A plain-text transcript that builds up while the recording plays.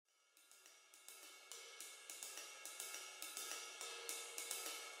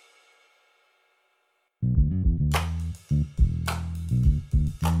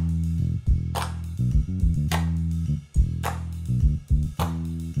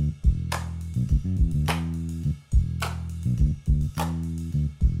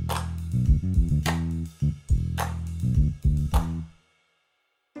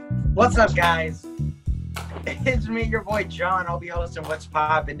What's up, guys? It's me, your boy John. I'll be hosting What's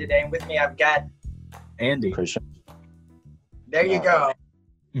Poppin' today, and with me I've got Andy. Christian. There you go.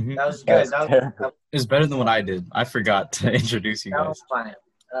 Mhm. That was good. That It's better than what I did. I forgot to introduce you guys. was fine.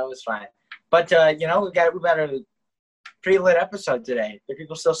 That was fine. But we got a pretty lit episode today. Do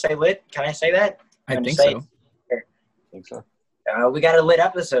people still say lit? Can I say that? I I'm think gonna say so. I think so. We got a lit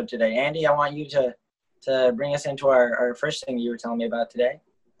episode today. Andy, I want you to bring us into our first thing you were telling me about today.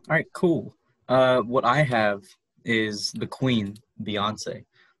 All right, cool. What I have is the Queen, Beyonce,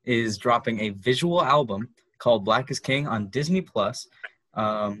 is dropping a visual album called Black is King on Disney Plus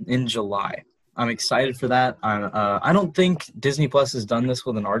in July. I'm excited for that. I don't think Disney Plus has done this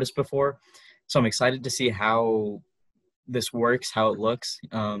with an artist before, so I'm excited to see how this works, how it looks.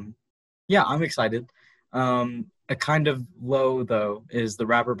 Yeah, I'm excited. A kind of low, though, is the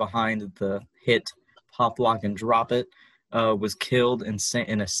rapper behind the hit Pop, Lock, and Drop It was killed in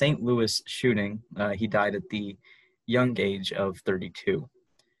a St. Louis shooting. He died at the young age of 32,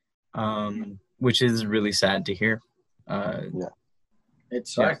 which is really sad to hear. It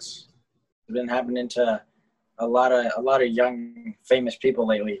sucks. It's been happening to a lot of young famous people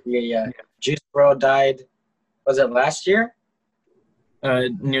lately. Juice WRLD died. Was it last year?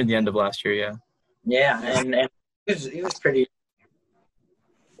 Near the end of last year, yeah. Yeah, and he was pretty.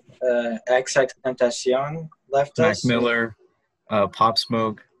 XXXTentacion left Mac us. Miller, Pop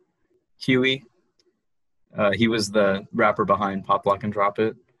Smoke, Huey. He was the rapper behind Pop, Lock, and Drop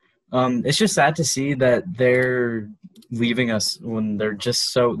It. It's just sad to see that they're leaving us when they're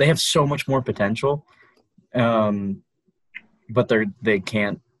just they have so much more potential, but they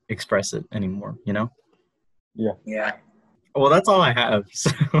can't express it anymore, you know? Yeah. Well, that's all I have. So.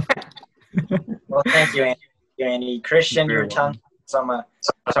 Well, thank you, Andy. Christian, you were telling some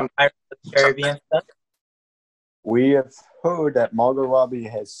Pirates of the Caribbean stuff. We have heard that Margot Robbie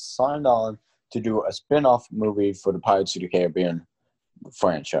has signed on to do a spin-off movie for the Pirates of the Caribbean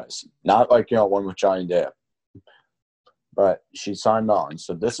franchise. Not like, one with Johnny Depp. But she signed on.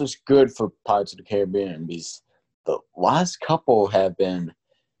 So this is good for Pirates of the Caribbean because the last couple have been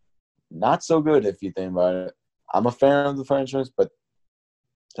not so good if you think about it. I'm a fan of the franchise, but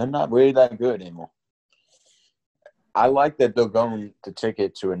they're not really that good anymore. I like that they're going to take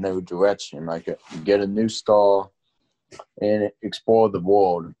it to a new direction, like get a new star and explore the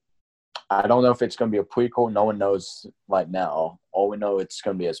world. I don't know if it's going to be a prequel. No one knows right now. All we know it's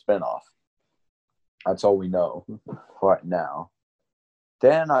going to be a spinoff. That's all we know right now.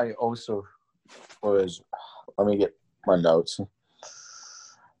 Then I also let me get my notes,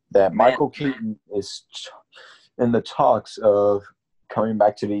 that Michael Keaton is in the talks of coming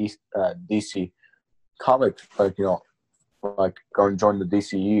back to the DC comic, like going to join the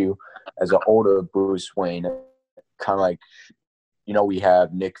DCU as an older Bruce Wayne, kind of like, we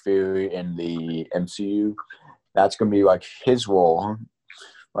have Nick Fury in the MCU. That's going to be like his role.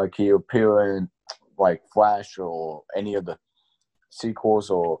 Like he'll appear in like Flash or any of the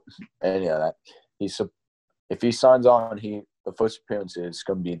sequels or any of that. If he signs on, the first appearance is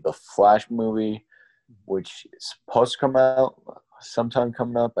going to be the Flash movie, which is supposed to come out sometime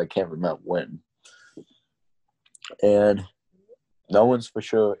coming up. I can't remember when. And no one's for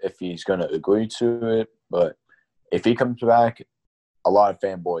sure if he's going to agree to it, but if he comes back, a lot of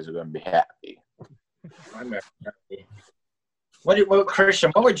fanboys are going to be happy. I'm very happy. What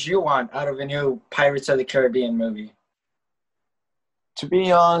Christian, what would you want out of a new Pirates of the Caribbean movie? To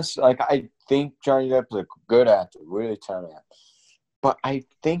be honest, I think Johnny Depp is a good actor, really talented actor. But I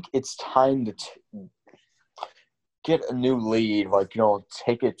think it's time to get a new lead,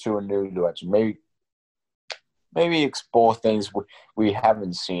 take it to a new direction. Maybe explore things we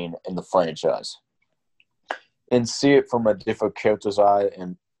haven't seen in the franchise and see it from a different character's eye.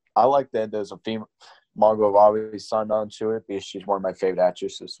 And I like that there's a female, Margot Robbie, signed on to it because she's one of my favorite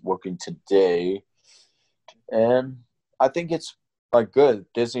actresses working today. And I think it's good.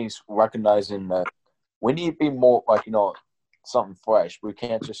 Disney's recognizing that we need to be more something fresh. We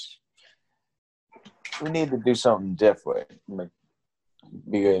need to do something different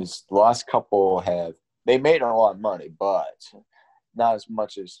because the last couple they made a lot of money, but not as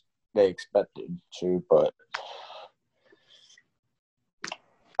much as they expected to. But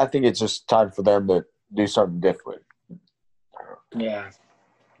I think it's just time for them to do something different. Yeah.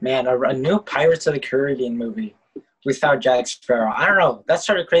 Man, a new Pirates of the Caribbean movie without Jack Sparrow. I don't know. That's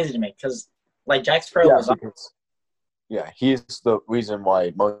sort of crazy to me because, Jack Sparrow was he's the reason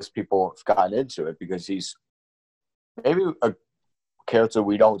why most people have gotten into it, because he's maybe a character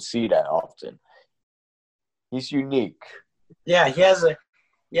we don't see that often. He's unique. Yeah, he has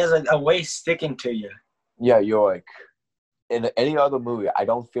a way sticking to you. Yeah, you're in any other movie, I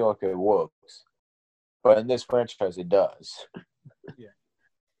don't feel like it works. But in this franchise, it does. Yeah.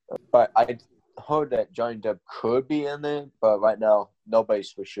 But I heard that Johnny Depp could be in it, but right now,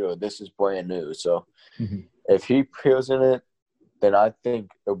 nobody's for sure. This is brand new. So if he appears in it, then I think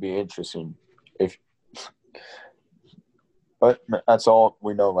it'll be interesting. But that's all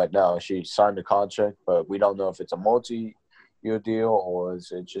we know right now. She signed a contract, but we don't know if it's a multi-year deal or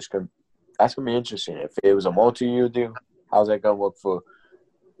is it just going to – that's going to be interesting. If it was a multi-year deal, how's that going to work for,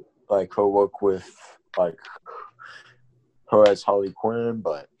 like, her work with, like, her as Harley Quinn?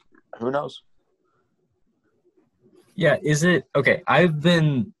 But who knows? Yeah, is it – okay, I've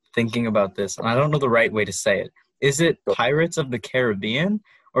been thinking about this, and I don't know the right way to say it. Is it Pirates of the Caribbean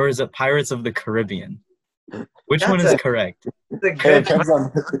or is it Pirates of the Caribbean? Which one is correct? The good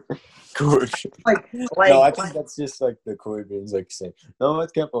No, I think that's just like the Caribbean's like saying. No,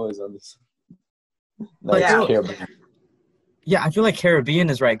 it can't always on this. No, yeah. Caribbean. Yeah, I feel like Caribbean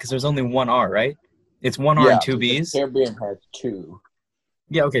is right because there's only one R, right? It's one R and two B's. Caribbean has two.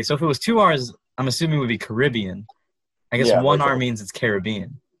 Yeah, okay. So if it was two R's, I'm assuming it would be Caribbean. I guess one R means it's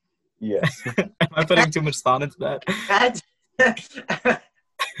Caribbean. Yes. Am I putting too much thought into that?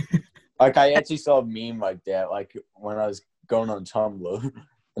 Like, I actually saw a meme like that, like, when I was going on Tumblr,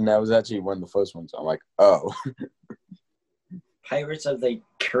 and that was actually one of the first ones. I'm like, oh. Pirates of the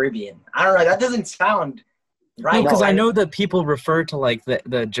Caribbean. I don't know. That doesn't sound right. Because I know that people refer to, like,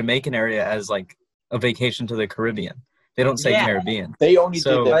 the Jamaican area as, like, a vacation to the Caribbean. They don't say Caribbean. They only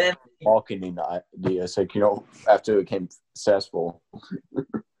did that marketing idea. It's like, after it became successful.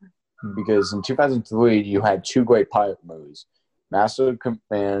 Because in 2003, you had two great pirate movies. Master of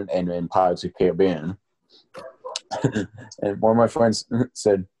Command and then Pirates of the Caribbean. And one of my friends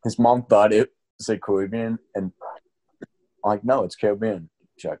said his mom thought it said Caribbean, and I'm like, no, it's Caribbean.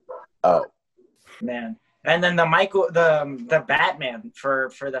 Check. Oh. Man. And then the Batman for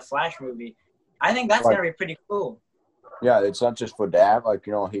the Flash movie. I think that's gonna be pretty cool. Yeah, it's not just for that. Like,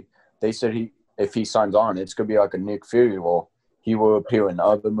 they said if he signs on, it's gonna be like a Nick Fury role. He will appear in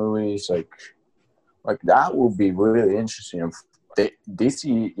other movies. Like that will be really interesting. If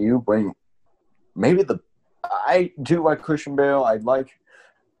DCU bring maybe I do like Christian Bale. I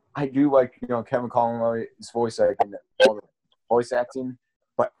do like Kevin Conroy's voice acting, all the voice acting.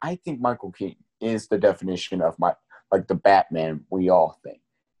 But I think Michael Keaton is the definition of the Batman we all think.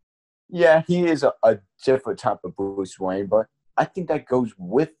 Yeah, he is a different type of Bruce Wayne, but I think that goes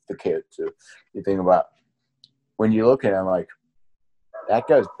with the character. You think about when you look at him, like, that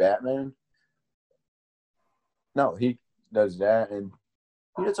guy's Batman. No, he does that, and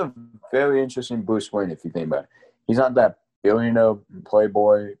he does a very interesting Bruce Wayne if you think about it. He's not that billionaire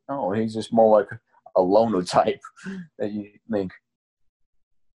playboy. No, he's just more like a loner type that you think,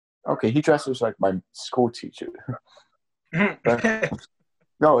 okay, he dresses like my school teacher.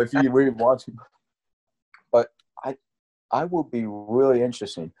 No, if you really watch him. But I would be really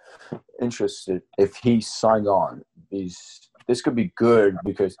interested if he signed on. This could be good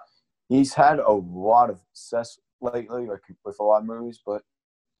because he's had a lot of success lately, like with a lot of movies. But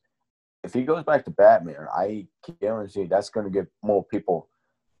if he goes back to Batman, I guarantee that's going to get more people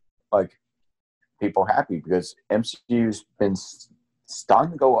happy because MCU's been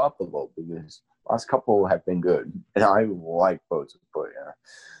starting to go up a little because last couple have been good, and I like both. But yeah,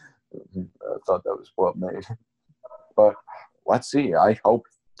 I thought that was well made. But let's see. I hope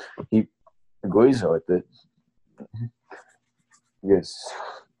he agrees with it. Yes.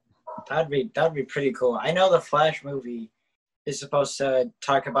 That'd be pretty cool. I know the Flash movie is supposed to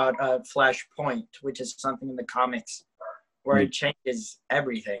talk about Flashpoint, which is something in the comics where it changes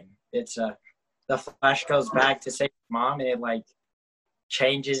everything. It's the Flash goes back to save his mom, and it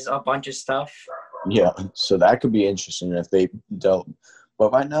changes a bunch of stuff. Yeah, so that could be interesting if they dealt.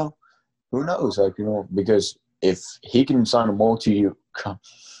 But right now, who knows? Because if he can sign a multi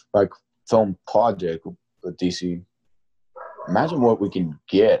film project with DC, imagine what we can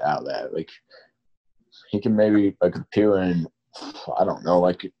get out of that. He can maybe appear in, I don't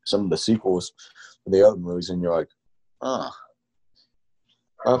know, some of the sequels of the other movies, and you're like,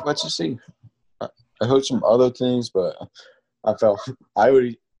 let's just see. I heard some other things, but I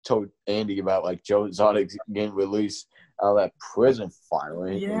already told Andy about Joe Exotic getting released out of that prison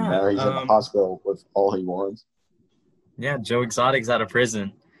finally. Yeah, and now he's in the hospital with all he wants. Yeah, Joe Exotic's out of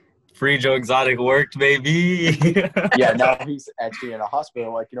prison. Free Joe Exotic worked, baby. Yeah, now he's actually in a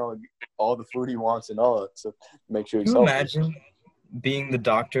hospital, all the food he wants and all that. So make sure he's Can you healthy. imagine being the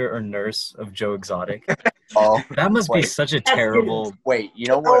doctor or nurse of Joe Exotic? Oh, that must be such a terrible. Wait, you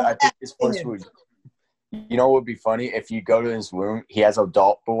know what? I think his first food. You know what would be funny? If you go to his room, he has a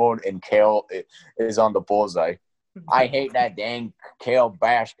dartboard and Kale is on the bullseye. I hate that dang Kale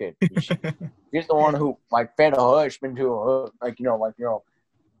Basket. She's the one who like fed her husband to her, like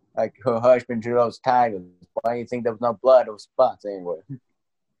her husband to those tigers. Why do you think there was no blood or spots anyway?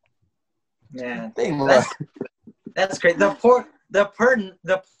 Yeah, that's great.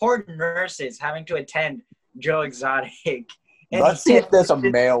 The poor nurses having to attend Joe Exotic. And Let's see if there's a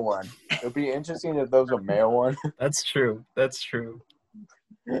male one. It would be interesting if there was a male one. That's true. That's true.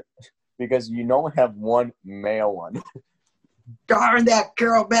 Because you don't have one male one. Darn that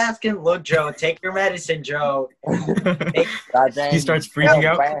Carol Baskin. Look, Joe, take your medicine, Joe. He starts freaking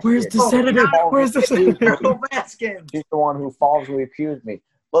out. Baskin. Where's the sedative? Where's the sedative? Carol Baskin. She's the one who falsely accused me.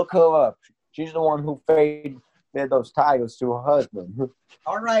 Look her up. She's the one who fed those tigers to her husband.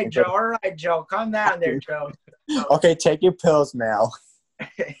 All right, Joe. All right, Joe. Calm down there, Joe. Okay, take your pills now.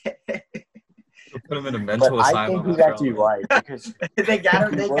 Put him in a mental but asylum. I think he's actually right because they got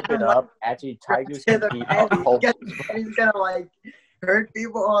him. They look got it him. up. Actually, tigers can eat alcohol. He's gonna like hurt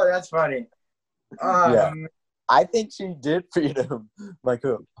people. Oh, that's funny. Yeah. I think she did feed him like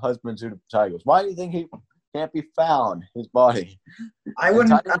her husband to the tigers. Why do you think he can't be found? His body. I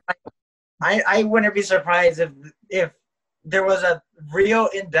wouldn't. I wouldn't be surprised if there was a real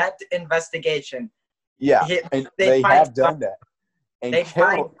in-depth investigation. Yeah, and they have done that. And they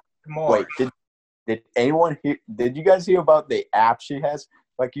find more. Wait, did anyone hear? Did you guys hear about the app she has?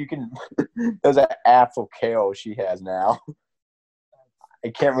 Like you can, there's an app for Kale she has now. I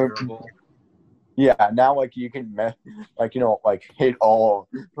can't remember. Yeah, now like you can, hit all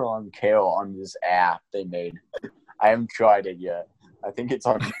on Kale on this app they made. I haven't tried it yet. I think it's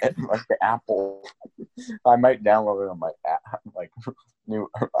on like the Apple. I might download it on my new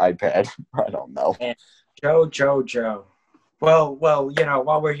iPad. I don't know. And Joe. Well,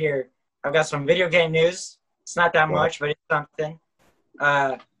 while we're here, I've got some video game news. It's not that much, but it's something.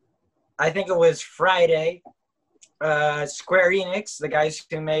 I think it was Friday. Square Enix, the guys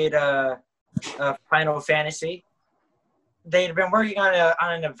who made Final Fantasy, they'd been working on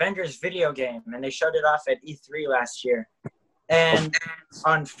an Avengers video game, and they showed it off at E3 last year. And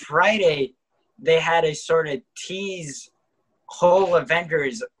on Friday, they had a sort of tease whole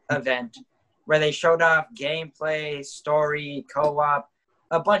Avengers event where they showed off gameplay, story, co-op,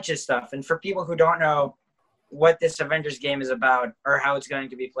 a bunch of stuff. And for people who don't know what this Avengers game is about or how it's going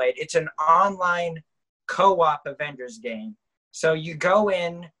to be played, it's an online co-op Avengers game. So you go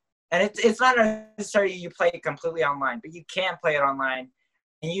in, and it's not necessarily you play it completely online, but you can play it online,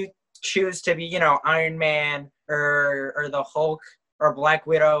 and you choose to be, Iron Man or the Hulk or Black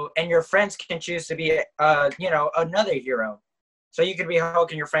Widow, and your friends can choose to be, another hero. So you could be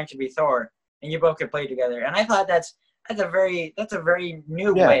Hulk and your friend could be Thor, and you both could play together. And I thought that's a very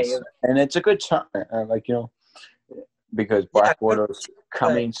new way. And it's a good time, because Black Widow's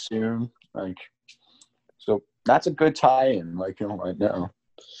coming soon. So that's a good tie-in, right now.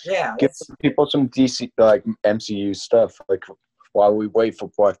 Yeah. Give people some DC, MCU stuff, while we wait for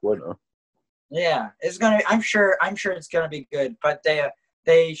Black Widow. Yeah, I'm sure it's gonna be good. But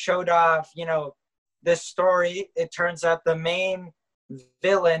they showed off, this story. It turns out the main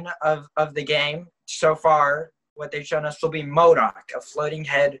villain of the game so far, what they've shown us, will be MODOK, a floating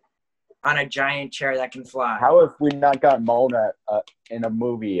head on a giant chair that can fly. How have we not got MODOK in a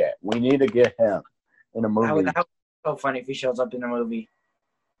movie yet? We need to get him in a movie. That would be so funny if he shows up in a movie.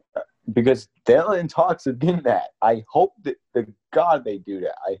 Because they're in talks of getting that. I hope that God they do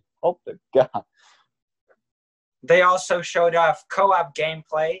that. I hope to God. They also showed off co-op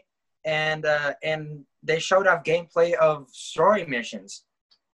gameplay, and they showed off gameplay of story missions,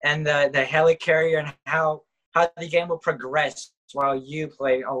 and the helicarrier and how the game will progress while you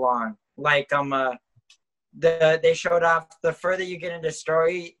play along. They showed off the further you get into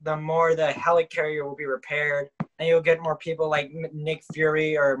story, the more the helicarrier will be repaired, and you'll get more people like Nick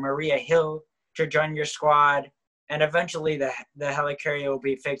Fury or Maria Hill to join your squad, and eventually the helicarrier will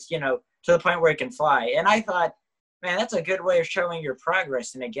be fixed, to the point where it can fly. And I thought, man, that's a good way of showing your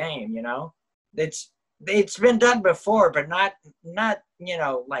progress in a game. It's been done before, but not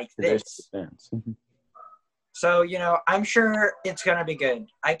like this. So I'm sure it's gonna be good.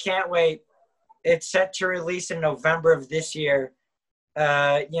 I can't wait. It's set to release in November of this year.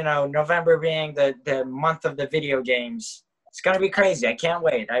 November being the month of the video games. It's gonna be crazy. I can't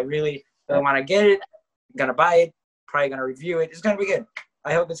wait. I really want to get it. I'm gonna buy it. Probably gonna review it. It's gonna be good.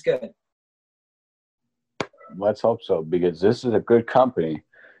 I hope it's good. Let's hope so, because this is a good company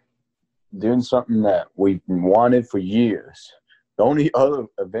doing something that we've wanted for years. The only other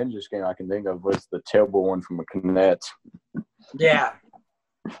Avengers game I can think of was the terrible one from the Kinect. Yeah.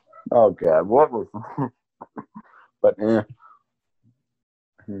 Oh God, what was? But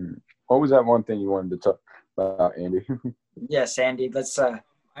what was that one thing you wanted to talk? Andy. Yes, Andy. Let's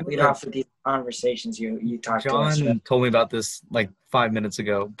lead off with these conversations you talked to us. John told me about this like 5 minutes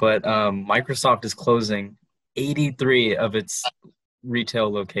ago, but Microsoft is closing 83 of its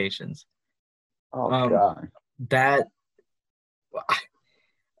retail locations. Oh God. That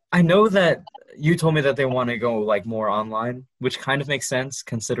I know that you told me that they want to go like more online, which kind of makes sense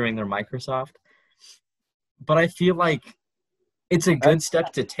considering they're Microsoft. But I feel like it's a good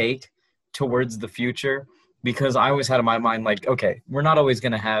step to take towards the future, because I always had in my mind like, okay, we're not always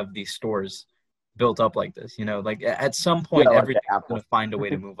going to have these stores built up like this, like at some point like everything's going to find a way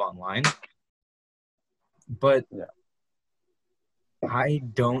to move online. But I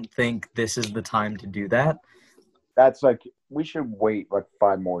don't think this is the time to do that. That's like, we should wait like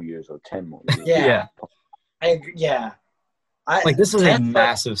 5 more years or 10 more years. Yeah. I agree. Yeah. Like, this is a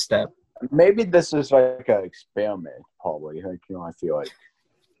massive step. Maybe this is like an experiment, probably. Like, I feel like.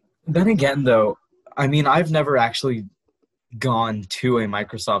 Then again, though, I mean, I've never actually gone to a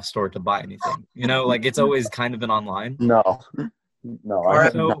Microsoft store to buy anything. Like, it's always kind of been online. No.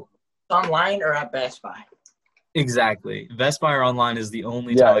 Online or at Best Buy. Exactly. Best Buy or online is the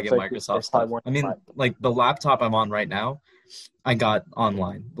only time I get like Microsoft stuff. I mean, like the laptop I'm on right now, I got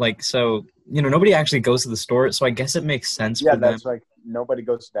online. Like, so, nobody actually goes to the store, so I guess it makes sense for them. Yeah, that's like, nobody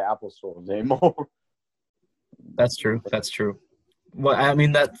goes to the Apple stores anymore. That's true. Well, I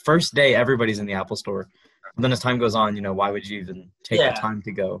mean, that first day, everybody's in the Apple store. And then as time goes on, why would you even take the time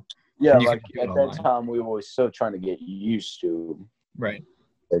to go? Yeah, like at that time, we were still trying to get used to. Right.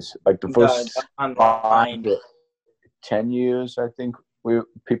 It's like the first 10 years, I think,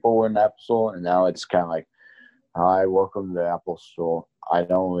 people were in the Apple store, and now it's kind of like, hi, welcome to the Apple store. I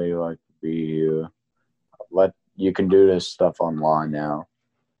don't really like to be here. You can do this stuff online now.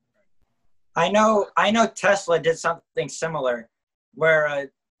 I know Tesla did something similar,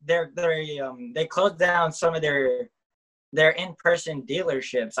 where they closed down some of their in-person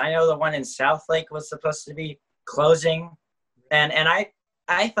dealerships. I know the one in Southlake was supposed to be closing, and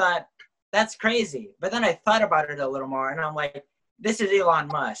I thought, that's crazy. But then I thought about it a little more, and I'm like, this is Elon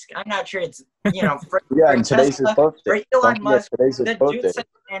Musk. I'm not sure it's, for, and today's his birthday. For Elon Musk, the dude sent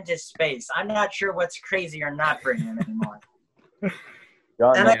into space. I'm not sure what's crazy or not for him anymore.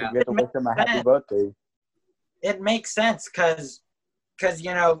 John, don't forget to wish him a happy birthday. It makes sense because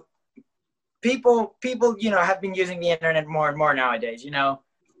people have been using the internet more and more nowadays.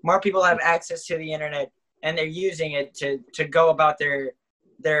 More people have access to the internet, and they're using it to go about their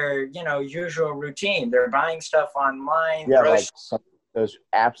usual routine. They're buying stuff online. Yeah, like there's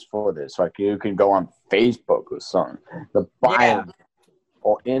apps for this. Like, you can go on Facebook or something. The bio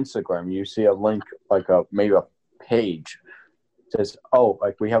or Instagram, you see a link, like maybe a page. It says, oh,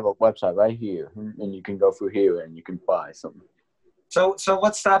 like, we have a website right here, and you can go through here and you can buy something. So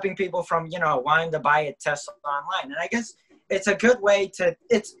what's stopping people from wanting to buy a Tesla online? And I guess it's a good way to.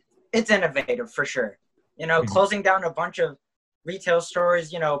 It's innovative for sure. Closing down a bunch of retail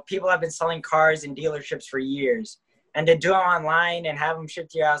stores, people have been selling cars in dealerships for years, and to do them online and have them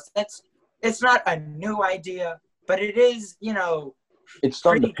shipped to your house, it's not a new idea, but it is, it's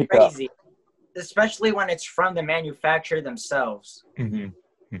starting to pick crazy, up. Especially when it's from the manufacturer themselves.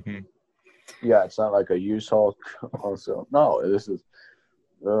 Mm-hmm. Mm-hmm. Yeah, it's not like a used haul. Also, no, this is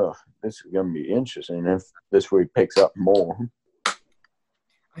gonna be interesting if this really picks up more.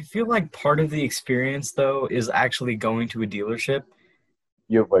 I feel like part of the experience, though, is actually going to a dealership.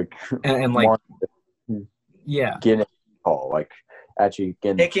 You're like, and like, getting a call, like actually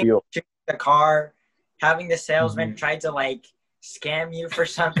getting the car, having the salesman try to like scam you for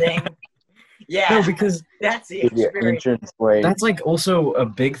something. No, because that's the experience. That's like also a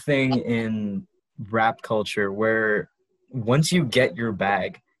big thing in rap culture, where once you get your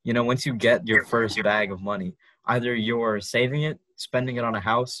bag, once you get your first bag of money, either you're saving it, spending it on a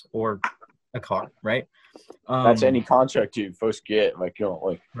house, or a car, right? That's any contract you first get, like,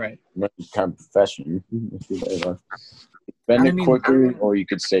 right, kind of profession. Spend it quickly, or you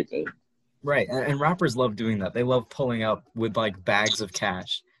could save it. Right, and rappers love doing that. They love pulling up with like bags of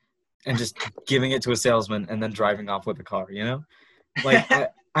cash and just giving it to a salesman and then driving off with a car.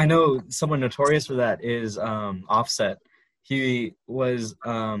 Like I know someone notorious for that is Offset. He was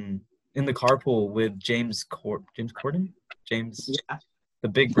in the carpool with James Corden? The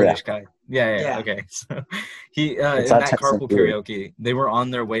big British guy. Yeah. Okay. So he in that carpool karaoke, they were on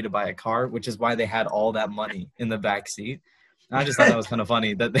their way to buy a car, which is why they had all that money in the back seat. And I just thought that was kind of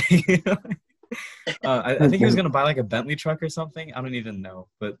funny that they I think he was gonna buy like a Bentley truck or something. I don't even know,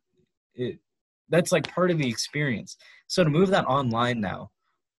 but that's like part of the experience. So to move that online now,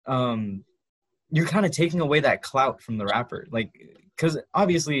 you're kind of taking away that clout from the rapper, like, because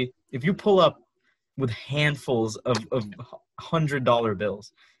obviously if you pull up with handfuls of $100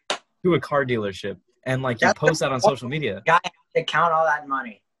 bills to a car dealership, and like you That's post that on social media. guy has to count all that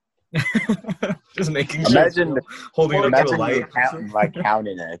money. Just making sure. Imagine, holding it up to a imagine the light. accountant like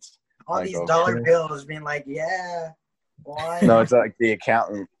counting it. All Like, these okay. dollar bills being like, yeah, one, No, it's like the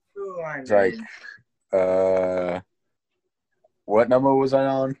accountant. 200. It's like, what number was I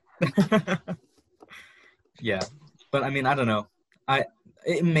on? Yeah, but I mean, I don't know.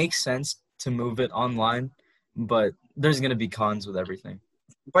 It makes sense to move it online, but there's gonna be cons with everything.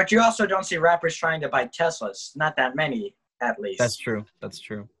 But you also don't see rappers trying to buy Teslas. Not that many, at least. That's true. That's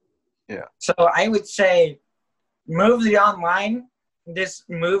true. So I would say move the online, this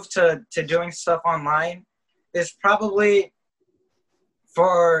move to doing stuff online is probably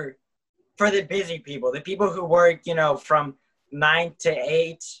for the busy people, the people who work, from 9 to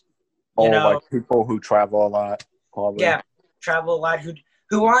 8, Like people who travel a lot. Probably. Yeah, travel a lot,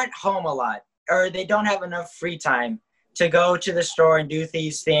 who aren't home a lot, or they don't have enough free time to go to the store and do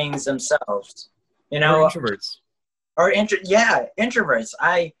these things themselves. Or introverts. Introverts.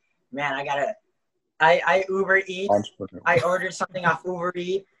 I Uber Eats. I ordered something off Uber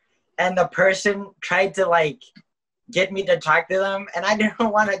Eats, and the person tried to get me to talk to them, and I didn't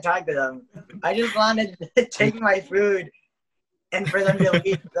want to talk to them. I just wanted to take my food and for them to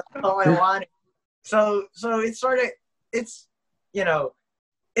leave. That's all I wanted. So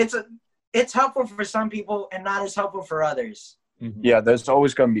it's helpful for some people and not as helpful for others. Mm-hmm. Yeah, there's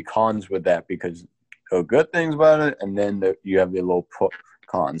always going to be cons with that because there are good things about it, and then you have your little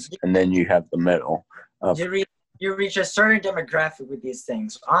cons, and then you have the middle. You reach a certain demographic with these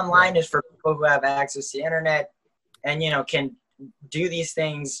things. Online is for people who have access to the internet and can do these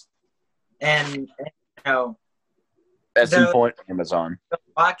things, and that's important. Amazon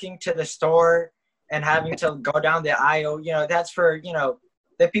walking to the store and having to go down the aisle, that's for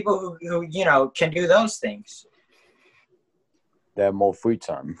the people who can do those things. They have more free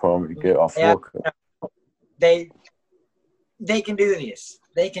time probably to get off work. They can do this.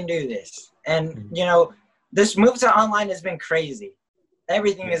 They can do this. And, this move to online has been crazy.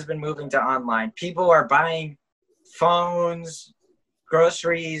 Everything has been moving to online. People are buying phones,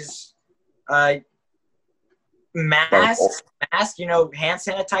 groceries, masks, hand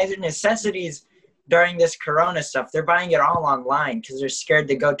sanitizer, necessities during this corona stuff. They're buying it all online because they're scared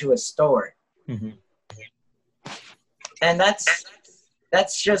to go to a store. Mm-hmm. And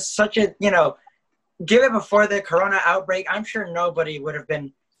that's just such a, give it before the corona outbreak, I'm sure nobody would have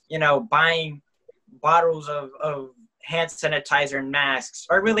been, buying bottles of hand sanitizer and masks,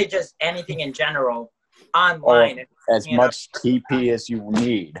 or really just anything in general online. Or as much TP as you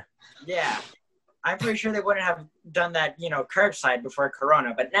need. Yeah. I'm pretty sure they wouldn't have done that, curbside before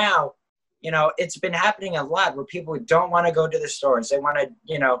corona. But now, it's been happening a lot where people don't want to go to the stores. They want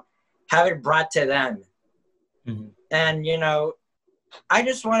to, have it brought to them. Mm-hmm. And, I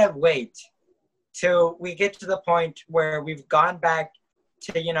just want to wait till we get to the point where we've gone back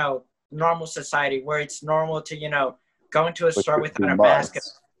to, normal society, where it's normal to, go into a store without a mask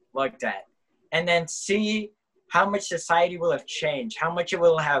looked at. And then see how much society will have changed, how much it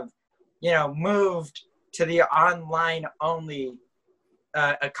will have, moved to the online only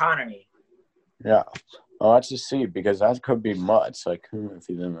economy. Yeah. Well, let's just see, because that could be much. Like, if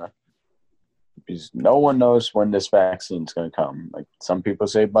you didn't know. Because no one knows when this vaccine's going to come. Like, some people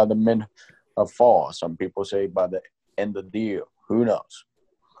say by the mid of fall. Some people say by the end of the year. Who knows?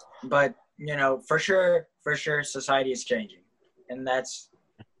 But, for sure, society is changing. And that's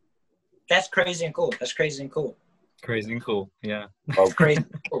crazy and cool. That's crazy and cool. Crazy and cool, yeah. That's crazy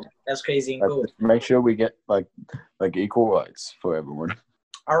and cool. That's crazy and cool. Make sure we get, like equal rights for everyone.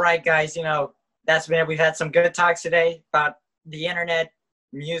 All right, guys, that's been it. We've had some good talks today about the internet,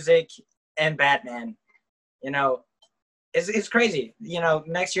 music, and Batman. It's crazy.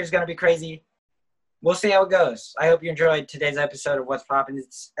 Next year's going to be crazy. We'll see how it goes. I hope you enjoyed today's episode of What's Poppin'.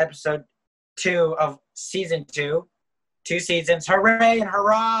 It's episode 2 of season 2. 2 seasons. Hooray and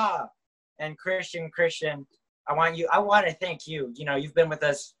hurrah! And Christian, I want to thank you. You've been with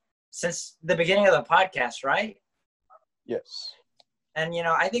us since the beginning of the podcast, right? Yes. And,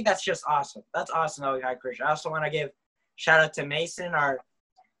 I think that's just awesome. That's awesome that we got Christian. I also want to give shout out to Mason, our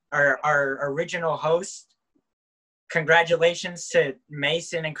original host. Congratulations to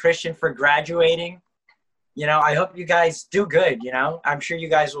Mason and Christian for graduating. I hope you guys do good, I'm sure you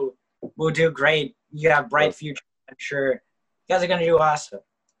guys will do great. You have bright future. I'm sure you guys are going to do awesome.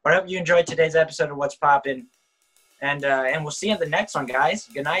 But I hope you enjoyed today's episode of What's Poppin'. And we'll see you in the next one, guys.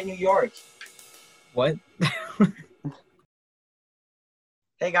 Good night, New York. What?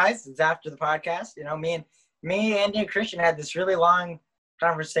 Hey, guys, it's after the podcast. Me, Andy, and Christian had this really long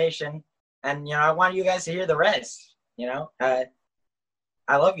conversation. And, I want you guys to hear the rest, I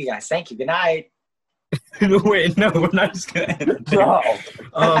love you guys. Thank you. Good night. Wait, no, we're not just gonna end it there. No.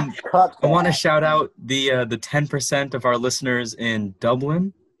 I want to shout out the 10% of our listeners in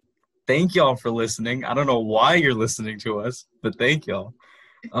Dublin. Thank y'all for listening. I don't know why you're listening to us, but thank y'all.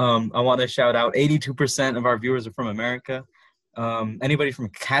 I want to shout out 82% of our viewers are from America. Anybody from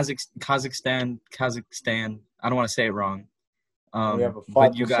Kazakhstan. I don't want to say it wrong. We have a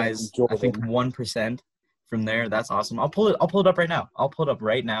but you guys, from I think 1% from there. That's awesome. I'll pull it up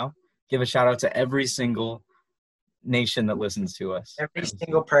right now. Give a shout out to every single nation that listens to us. Every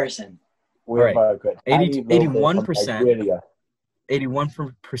single person. We have a good 81%.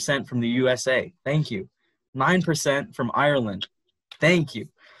 81% from the USA. Thank you. 9% from Ireland. Thank you.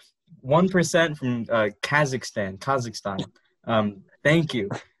 1% from Kazakhstan. Thank you.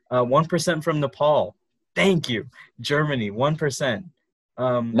 1% from Nepal. Thank you. Germany, 1%.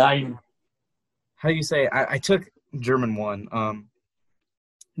 9. How do you say? I took German one.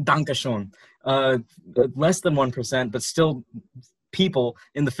 Dankeschön. Less than 1%, but still people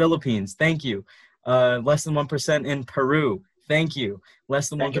in the Philippines. Thank you. Less than 1% in Peru. Thank you. Less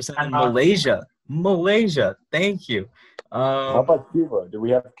than 1% in Malaysia. Malaysia. Thank you. How about Cuba? Do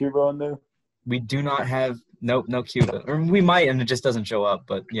we have Cuba on there? We do not have no Cuba. Or we might, and it just doesn't show up.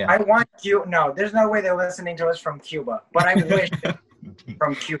 But yeah. I want Cuba. No, there's no way they're listening to us from Cuba. But I wish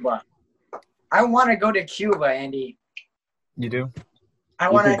from Cuba. I want to go to Cuba, Andy. You do? I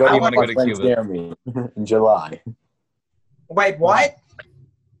want to go to Cuba. Jeremy in July. Wait, what?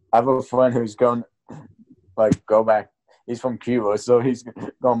 I have a friend who's going, go back. He's from Cuba, so he's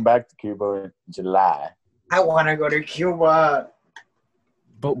going back to Cuba in July. I want to go to Cuba.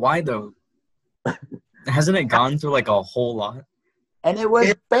 But why though? Hasn't it gone through a whole lot? And it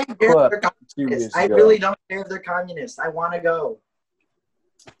was bankrupt. I really don't care if they're communists. I want to go.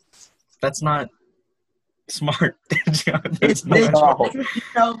 That's not smart. That's not. Do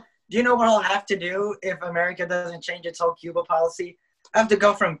you know what I'll have to do if America doesn't change its whole Cuba policy? I have to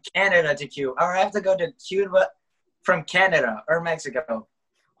go from Canada to Cuba, or I have to go to Cuba from Canada or Mexico.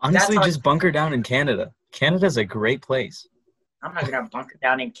 Honestly, just bunker down in Canada. Canada's a great place. I'm not gonna bunker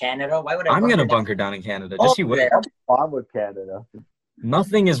down in Canada. Why would I? I'm gonna bunker down in Canada. Just you wait. I'm fine with Canada.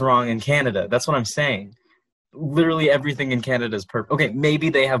 Nothing is wrong in Canada. That's what I'm saying. Literally everything in Canada is perfect. Okay, maybe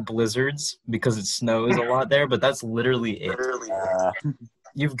they have blizzards because it snows a lot there, but that's literally it.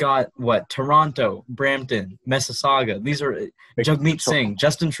 You've got Toronto, Brampton, Mississauga. These are Jagmeet Singh,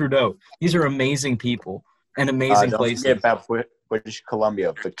 Justin Trudeau. These are amazing people and amazing places. Don't forget about British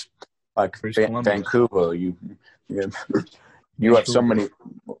Columbia, Vancouver. You have so many.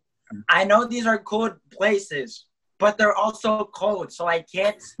 I know these are cool places, but they're also cold, so I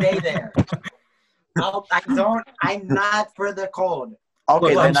can't stay there. I'm not for the cold.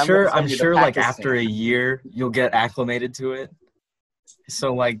 Okay, look, I'm sure after a year you'll get acclimated to it.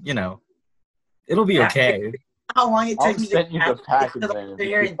 So it'll be okay. How long it takes me to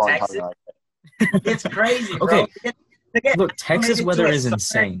here in Texas? It's crazy, bro. Okay, look, Texas weather is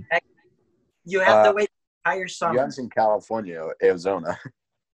insane. You have to wait the entire summer. You haven't seen California or Arizona.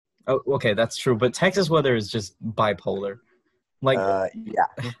 Oh, okay, that's true. But Texas weather is just bipolar.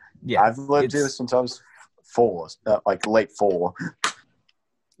 Yeah. I've lived here since I was 4, late 4.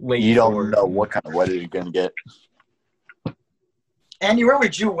 You don't know what kind of weather you're gonna get. Andy, where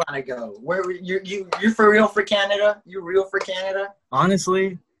would you want to go? Where you for real for Canada? You real for Canada?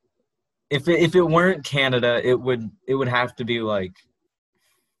 Honestly, if it weren't Canada, it would have to be I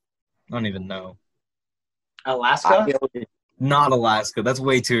don't even know. Alaska? Not Alaska. That's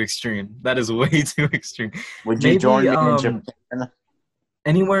way too extreme. That is way too extreme. Would you join me in Japan?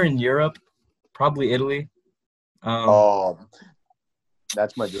 Anywhere in Europe, probably Italy. That's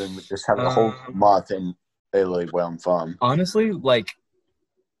my dream. Just have a whole month in Italy where I'm from. Honestly,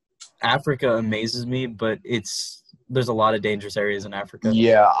 Africa amazes me, but there's a lot of dangerous areas in Africa.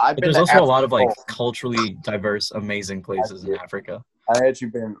 Yeah, there's also a lot of culturally diverse, amazing places in Africa. I actually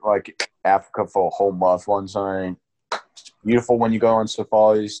been Africa for a whole month once. It's beautiful when you go on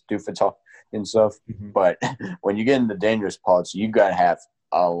safaris, do photography and stuff. Mm-hmm. But when you get in the dangerous parts, you gotta have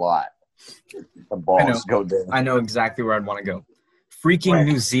a lot. The balls go there. I know exactly where I'd want to go. Freaking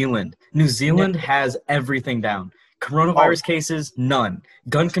New Zealand. New Zealand has everything down. Coronavirus cases, none.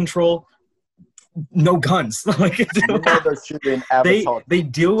 Gun control, no guns. They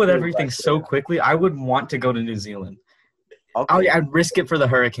deal with everything so quickly. I would want to go to New Zealand. Okay. I'd risk it for the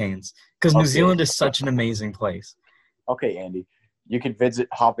hurricanes because New Zealand is such an amazing place. Okay, Andy, you could visit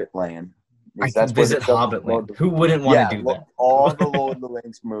Hobbit Land. I could visit Hobbit Land. Who wouldn't want to do that? All the Lord of the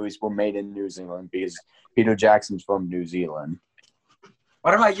Rings movies were made in New Zealand because Peter Jackson's from New Zealand.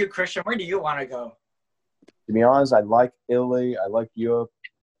 What about you, Christian? Where do you want to go? To be honest, I like Italy. I like Europe.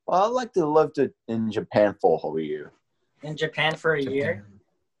 Well, I'd like to live in Japan for a whole year. In Japan for a year?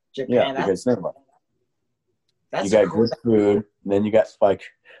 Japan, Yeah, because think about it. That's You got cool. good food, and then you got like,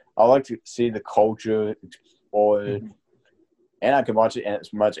 I like to see the culture, explore it, and I can watch it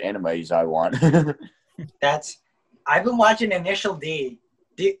as much anime as I want. I've been watching Initial D.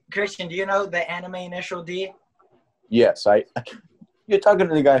 Christian, do you know the anime Initial D? Yes, you're talking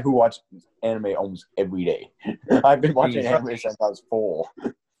to the guy who watches anime almost every day. I've been watching anime since I was 4.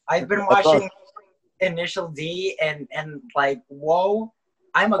 I've been watching Initial D and like, whoa,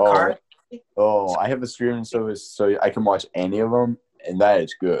 I'm a car. Oh, I have a streaming service so I can watch any of them, and that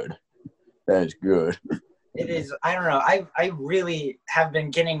is good. That is good. It is. I don't know. I really have been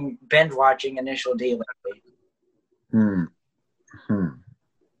getting binge watching Initial D lately.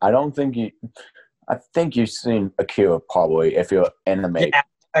 I think you've seen Akira probably if you're anime. Yeah,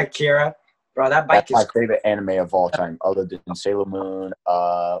 Akira, bro, that bike That's is my favorite anime of all time, other than Sailor Moon.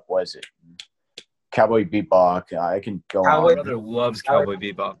 What is it? Cowboy Bebop. I can go My on. brother loves Cowboy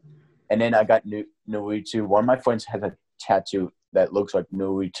Bebop. And then I got Naruto. One of my friends has a tattoo that looks like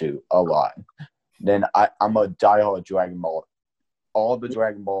Naruto a lot. Then I'm a diehard Dragon Ball. All the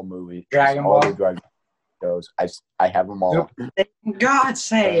Dragon Ball movies. Dragon all Ball. the Dragon Ball shows. I have them all. God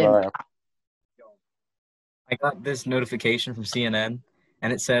saying. I got this notification from CNN,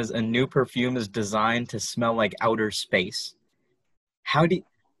 and it says a new perfume is designed to smell like outer space. How do you...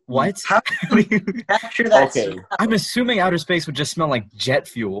 What? How do you... capture that? Okay. I'm assuming outer space would just smell like jet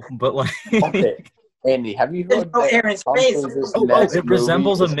fuel, but like... Okay. Andy, have you There's heard no that air in Tom space. Cruise's Oh, next it movie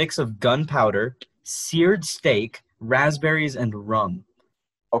resembles a is- mix of gunpowder, seared steak, raspberries, and rum.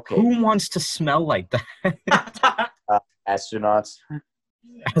 Okay. Who wants to smell like that? Astronauts.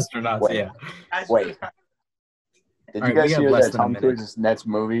 Astronauts, Wait. yeah. Wait. Did All you right, we guys have hear less that than a Tom minute. Cruise's next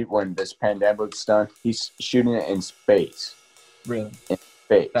movie, when this pandemic's done, he's shooting it in space? Really?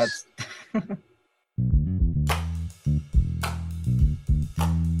 Space. That's